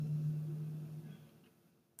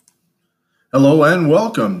Hello and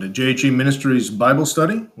welcome to JHE Ministries Bible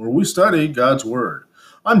Study, where we study God's Word.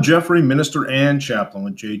 I'm Jeffrey, minister and chaplain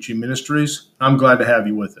with JHE Ministries. I'm glad to have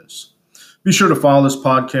you with us. Be sure to follow this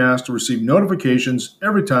podcast to receive notifications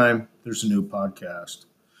every time there's a new podcast.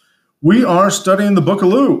 We are studying the book of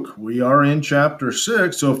Luke. We are in chapter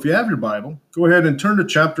 6, so if you have your Bible, go ahead and turn to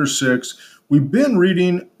chapter 6. We've been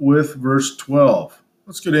reading with verse 12.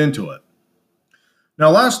 Let's get into it. Now,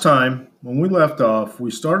 last time, when we left off, we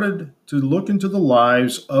started to look into the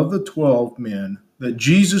lives of the 12 men that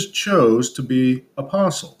Jesus chose to be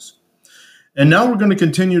apostles. And now we're going to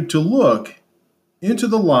continue to look into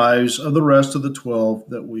the lives of the rest of the 12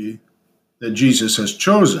 that Jesus has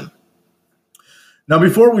chosen. Now,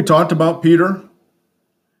 before we talked about Peter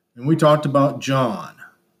and we talked about John.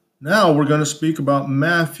 Now we're going to speak about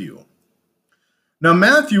Matthew. Now,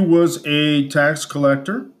 Matthew was a tax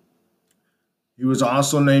collector. He was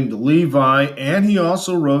also named Levi, and he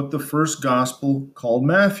also wrote the first gospel called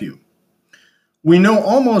Matthew. We know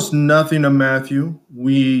almost nothing of Matthew.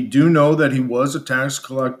 We do know that he was a tax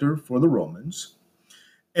collector for the Romans.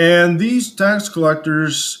 And these tax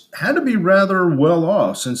collectors had to be rather well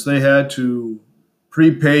off since they had to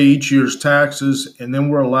prepay each year's taxes and then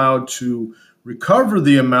were allowed to recover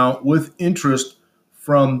the amount with interest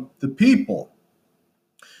from the people.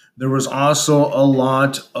 There was also a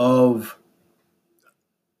lot of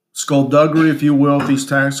skullduggery, if you will, with these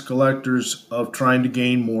tax collectors of trying to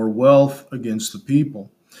gain more wealth against the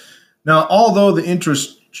people. Now, although the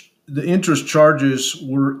interest charges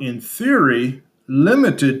were in theory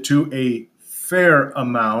limited to a fair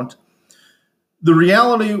amount, the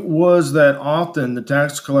reality was that often the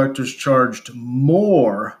tax collectors charged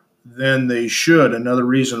more than they should, another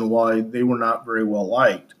reason why they were not very well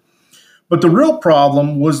liked. But the real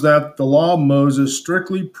problem was that the law of Moses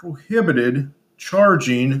strictly prohibited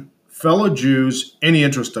charging fellow Jews any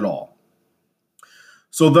interest at all.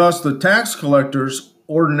 So thus, the tax collectors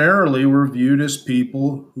ordinarily were viewed as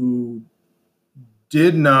people who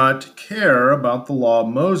did not care about the law of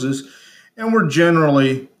Moses and were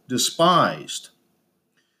generally despised.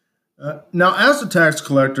 Now, as a tax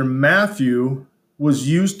collector, Matthew was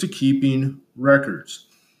used to keeping records,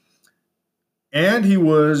 and he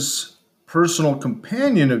was personal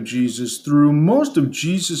companion of Jesus through most of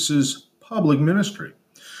Jesus's public ministry.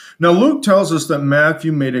 Now, Luke tells us that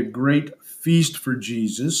Matthew made a great feast for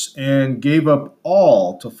Jesus and gave up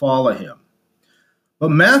all to follow him.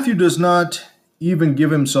 But Matthew does not even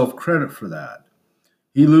give himself credit for that.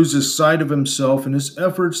 He loses sight of himself in his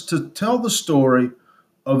efforts to tell the story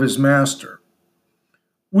of his master.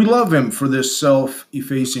 We love him for this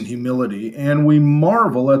self-effacing humility, and we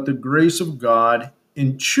marvel at the grace of God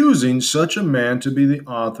in choosing such a man to be the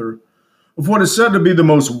author of what is said to be the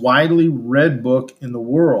most widely read book in the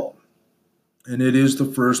world. And it is the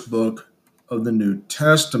first book of the New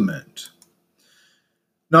Testament.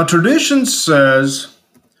 Now, tradition says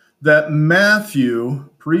that Matthew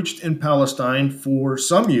preached in Palestine for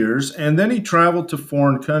some years, and then he traveled to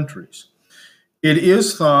foreign countries. It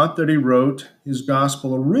is thought that he wrote his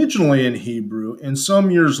gospel originally in Hebrew, and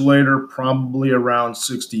some years later, probably around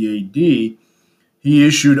 60 AD, he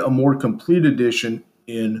issued a more complete edition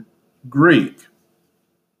in Greek.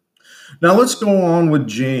 Now let's go on with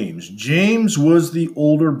James. James was the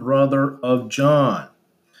older brother of John.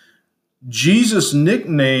 Jesus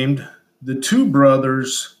nicknamed the two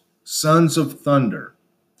brothers sons of thunder.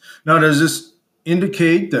 Now, does this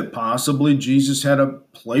indicate that possibly Jesus had a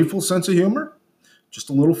playful sense of humor? Just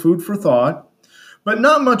a little food for thought. But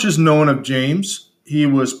not much is known of James. He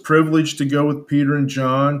was privileged to go with Peter and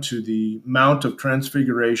John to the Mount of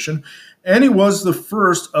Transfiguration, and he was the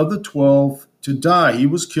first of the 12 to die. He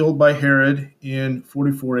was killed by Herod in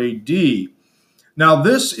 44 AD. Now,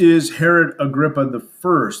 this is Herod Agrippa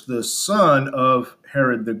I, the son of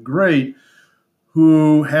Herod the Great,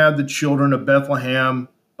 who had the children of Bethlehem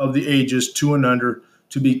of the ages 2 and under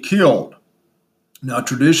to be killed. Now,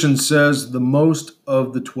 tradition says the most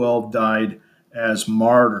of the 12 died as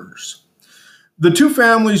martyrs. The two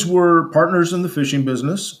families were partners in the fishing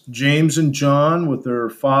business, James and John with their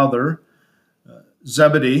father,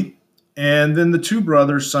 Zebedee, and then the two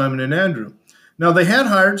brothers, Simon and Andrew. Now, they had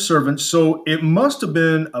hired servants, so it must have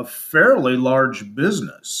been a fairly large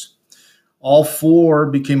business. All four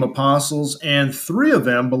became apostles, and 3 of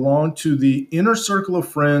them belonged to the inner circle of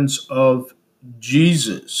friends of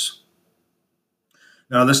Jesus.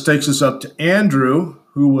 Now, this takes us up to Andrew,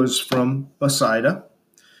 who was from Bethsaida.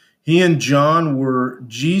 He and John were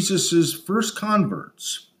Jesus's first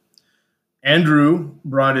converts. Andrew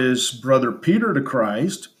brought his brother Peter to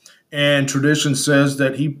Christ, and tradition says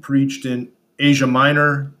that he preached in Asia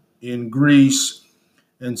Minor, in Greece,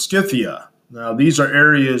 and Scythia. Now, these are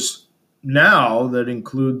areas now that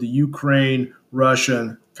include the Ukraine, Russia,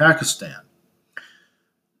 and Kazakhstan.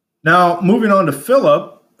 Now, moving on to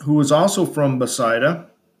Philip, who was also from Bethsaida.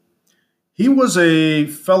 He was a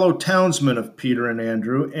fellow townsman of Peter and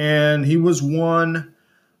Andrew, and he was one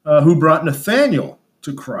who brought Nathanael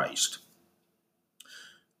to Christ.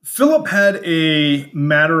 Philip had a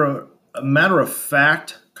matter of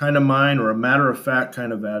fact kind of mind, or a matter of fact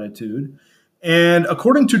kind of attitude. And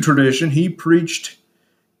according to tradition, he preached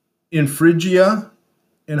in Phrygia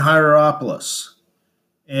and Hierapolis.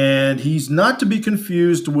 And he's not to be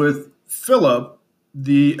confused with Philip,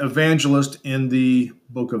 the evangelist in the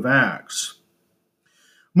book of Acts.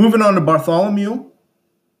 Moving on to Bartholomew.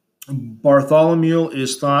 Bartholomew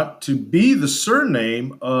is thought to be the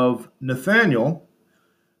surname of Nathanael,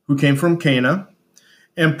 who came from Cana.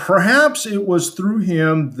 And perhaps it was through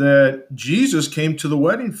him that Jesus came to the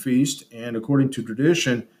wedding feast, and according to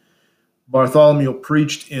tradition, Bartholomew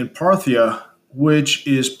preached in Parthia, which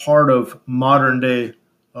is part of modern-day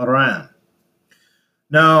Iran.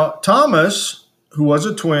 Now, Thomas, who was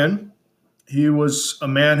a twin, he was a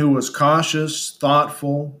man who was cautious,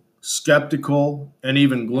 thoughtful, skeptical, and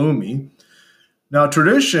even gloomy. Now,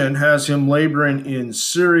 tradition has him laboring in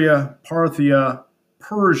Syria, Parthia,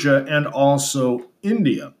 Persia, and also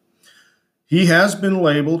India. He has been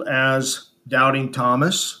labeled as Doubting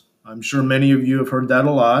Thomas. I'm sure many of you have heard that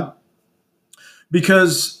a lot,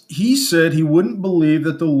 because he said he wouldn't believe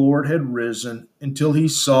that the Lord had risen until he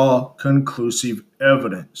saw conclusive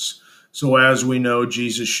evidence. So as we know,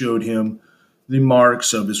 Jesus showed him the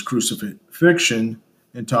marks of his crucifixion,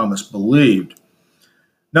 and Thomas believed.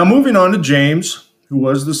 Now moving on to James, who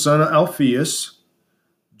was the son of Alphaeus.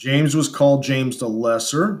 James was called James the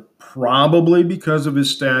Lesser, probably because of his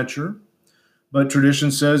stature, but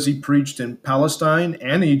tradition says he preached in Palestine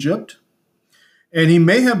and Egypt. And he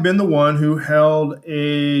may have been the one who held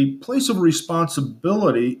a place of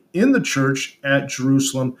responsibility in the church at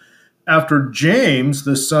Jerusalem after James,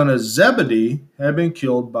 the son of Zebedee, had been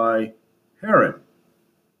killed by Herod.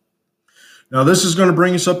 Now, this is going to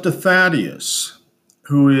bring us up to Thaddeus,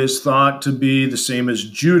 who is thought to be the same as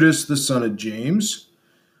Judas, the son of James.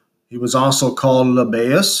 He was also called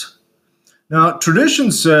Lebbaeus. Now,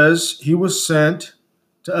 tradition says he was sent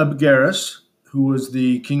to Abgarus, who was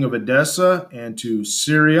the king of Edessa, and to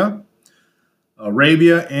Syria,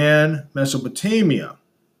 Arabia, and Mesopotamia.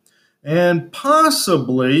 And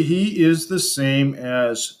possibly he is the same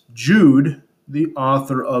as Jude, the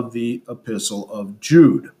author of the Epistle of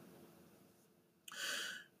Jude.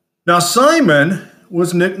 Now, Simon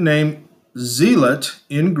was nicknamed Zealot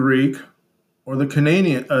in Greek, or the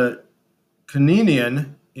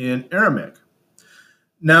Cananian in Aramaic.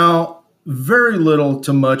 Now, very little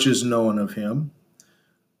to much is known of him.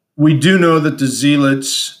 We do know that the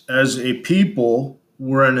Zealots, as a people,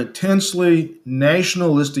 were an intensely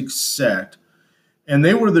nationalistic sect, and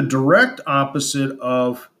they were the direct opposite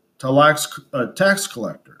of tax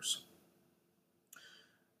collectors.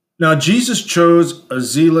 Now, Jesus chose a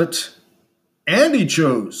zealot, and he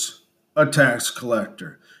chose a tax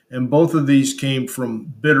collector, and both of these came from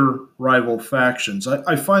bitter rival factions.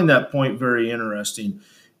 I find that point very interesting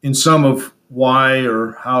in some of why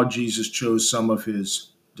or how Jesus chose some of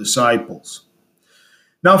his disciples.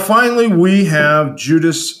 Now, finally, we have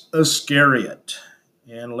Judas Iscariot.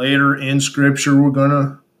 And later in Scripture, we're going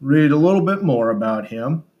to read a little bit more about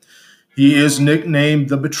him. He is nicknamed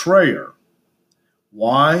the Betrayer.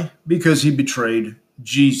 Why? Because he betrayed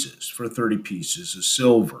Jesus for 30 pieces of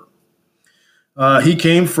silver. He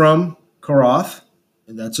came from Korath,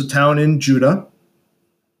 and that's a town in Judah.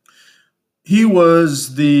 He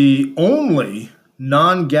was the only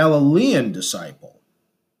non-Galilean disciple.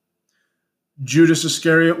 Judas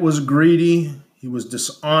Iscariot was greedy, he was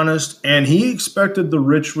dishonest, and he expected the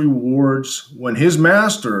rich rewards when his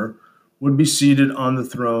master would be seated on the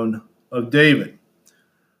throne of David.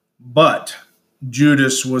 But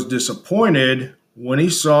Judas was disappointed when he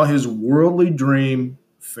saw his worldly dream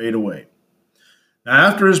fade away. Now,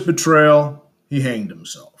 after his betrayal, he hanged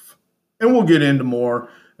himself. And we'll get into more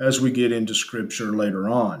as we get into Scripture later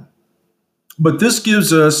on. But this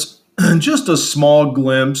gives us just a small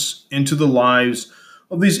glimpse into the lives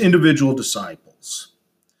of these individual disciples.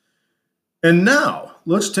 And now,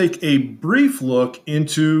 let's take a brief look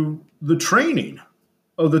into the training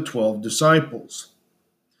of the 12 disciples.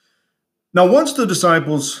 Now, once the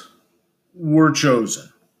disciples were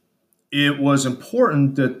chosen, it was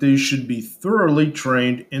important that they should be thoroughly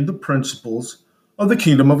trained in the principles of the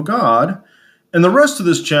kingdom of God. And the rest of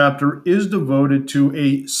this chapter is devoted to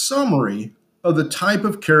a summary of the type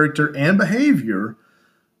of character and behavior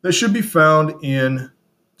that should be found in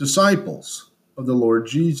disciples of the Lord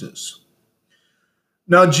Jesus.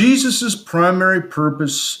 Now, Jesus' primary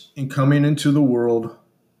purpose in coming into the world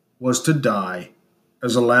was to die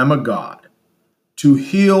as a Lamb of God, to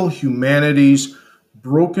heal humanity's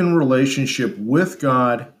broken relationship with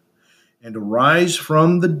God, and to rise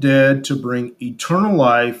from the dead to bring eternal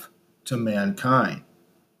life to mankind.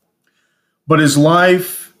 But his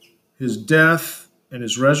life, his death, and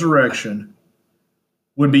his resurrection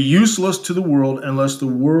would be useless to the world unless the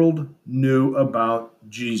world knew about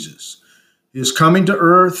Jesus. His coming to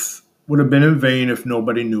earth would have been in vain if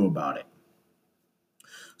nobody knew about it.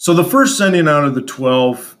 So the first sending out of the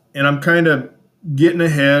 12, and I'm kind of getting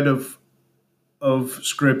ahead of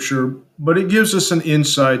Scripture, but it gives us an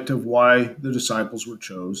insight of why the disciples were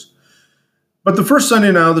chose. But the first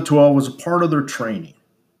sending out of the 12 was a part of their training.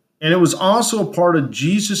 And it was also a part of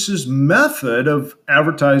Jesus' method of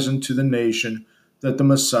advertising to the nation that the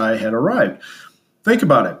Messiah had arrived. Think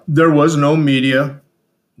about it. There was no media.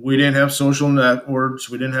 We didn't have social networks.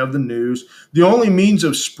 We didn't have the news. The only means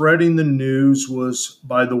of spreading the news was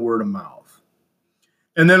by the word of mouth.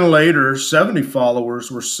 And then later, 70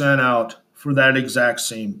 followers were sent out for that exact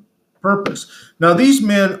same purpose. Now, these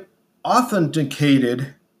men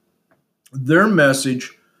authenticated their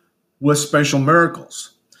message with special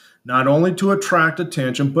miracles, not only to attract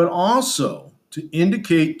attention, but also to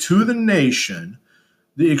indicate to the nation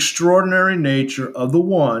the extraordinary nature of the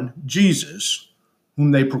one, Jesus,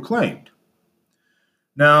 whom they proclaimed.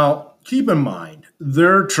 Now, keep in mind,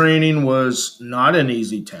 their training was not an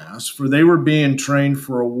easy task, for they were being trained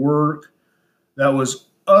for a work that was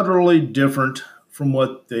utterly different from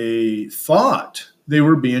what they thought they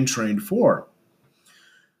were being trained for.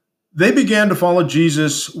 They began to follow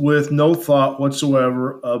Jesus with no thought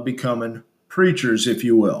whatsoever of becoming preachers, if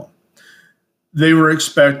you will. They were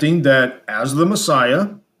expecting that as the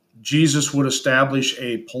Messiah, Jesus would establish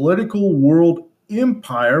a political world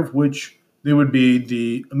empire of which they would be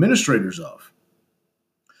the administrators of.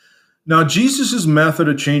 Now, Jesus' method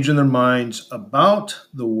of changing their minds about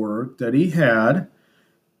the work that he had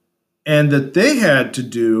and that they had to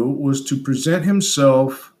do was to present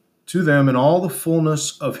himself to them in all the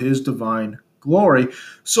fullness of his divine glory,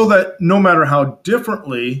 so that no matter how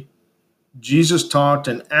differently Jesus talked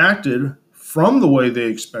and acted from the way they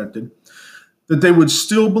expected, that they would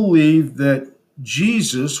still believe that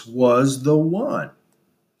Jesus was the one.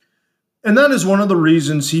 And that is one of the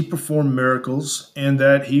reasons he performed miracles and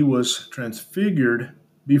that he was transfigured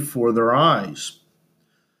before their eyes.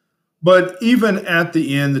 But even at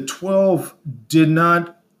the end, the 12 did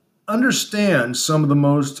not understand some of the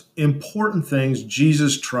most important things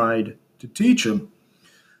Jesus tried to teach them.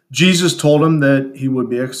 Jesus told them that he would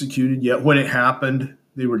be executed, yet when it happened,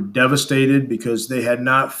 they were devastated because they had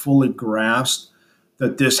not fully grasped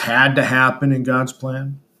that this had to happen in God's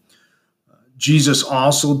plan. Jesus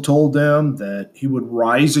also told them that he would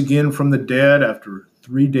rise again from the dead after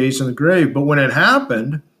 3 days in the grave. But when it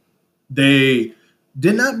happened, they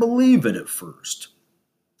did not believe it at first.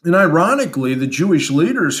 And ironically, the Jewish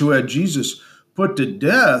leaders who had Jesus put to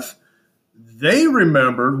death, they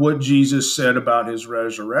remembered what Jesus said about his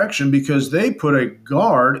resurrection because they put a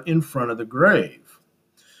guard in front of the grave.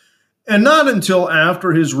 And not until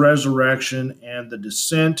after his resurrection and the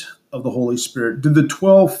descent of the Holy Spirit did the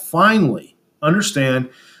 12 finally understand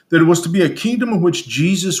that it was to be a kingdom in which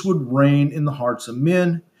Jesus would reign in the hearts of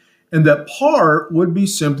men, and that part would be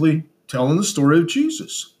simply telling the story of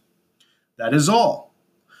Jesus. That is all.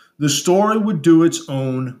 The story would do its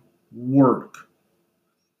own work.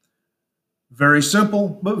 Very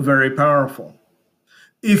simple, but very powerful.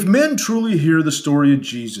 If men truly hear the story of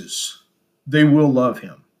Jesus, they will love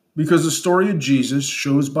him, because the story of Jesus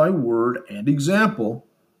shows by word and example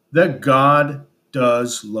that God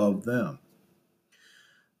does love them.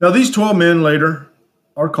 Now, these 12 men later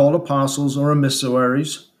are called apostles or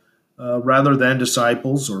emissaries rather than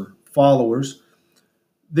disciples or followers.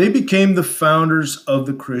 They became the founders of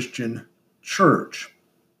the Christian church.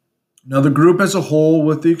 Now, the group as a whole,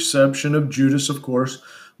 with the exception of Judas, of course,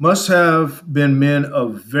 must have been men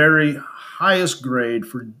of very highest grade,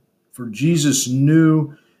 for Jesus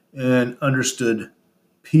knew and understood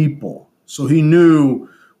people. So he knew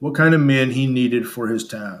what kind of men he needed for his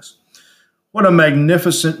task. What a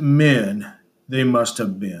magnificent men they must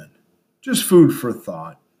have been. Just food for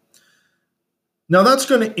thought. Now that's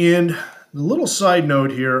going to end the little side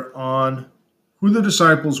note here on who the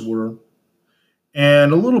disciples were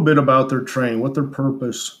and a little bit about their training, what their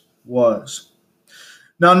purpose was.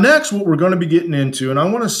 Now next, what we're going to be getting into, and I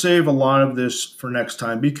want to save a lot of this for next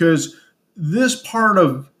time because this part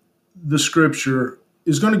of the scripture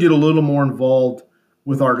is going to get a little more involved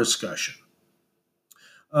with our discussion.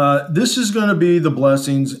 This is going to be the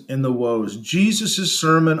blessings and the woes. Jesus'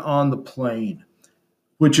 sermon on the plain,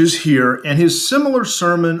 which is here, and his similar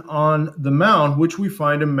sermon on the mount, which we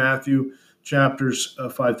find in Matthew chapters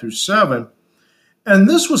 5 through 7. And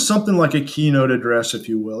this was something like a keynote address, if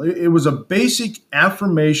you will. It was a basic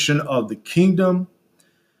affirmation of the kingdom's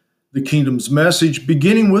message,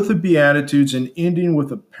 beginning with the Beatitudes and ending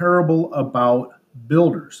with a parable about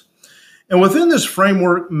builders. And within this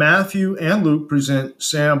framework, Matthew and Luke present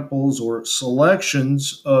samples or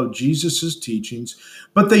selections of Jesus' teachings,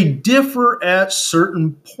 but they differ at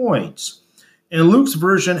certain points. And Luke's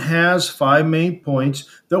version has 5 main points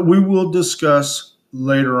that we will discuss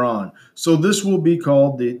later on. So this will be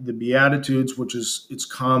called the Beatitudes, which is it's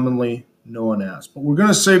commonly known as. But we're going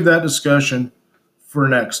to save that discussion for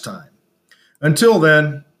next time. Until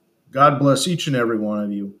then, God bless each and every one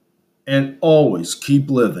of you, and always keep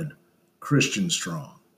living Christian strong.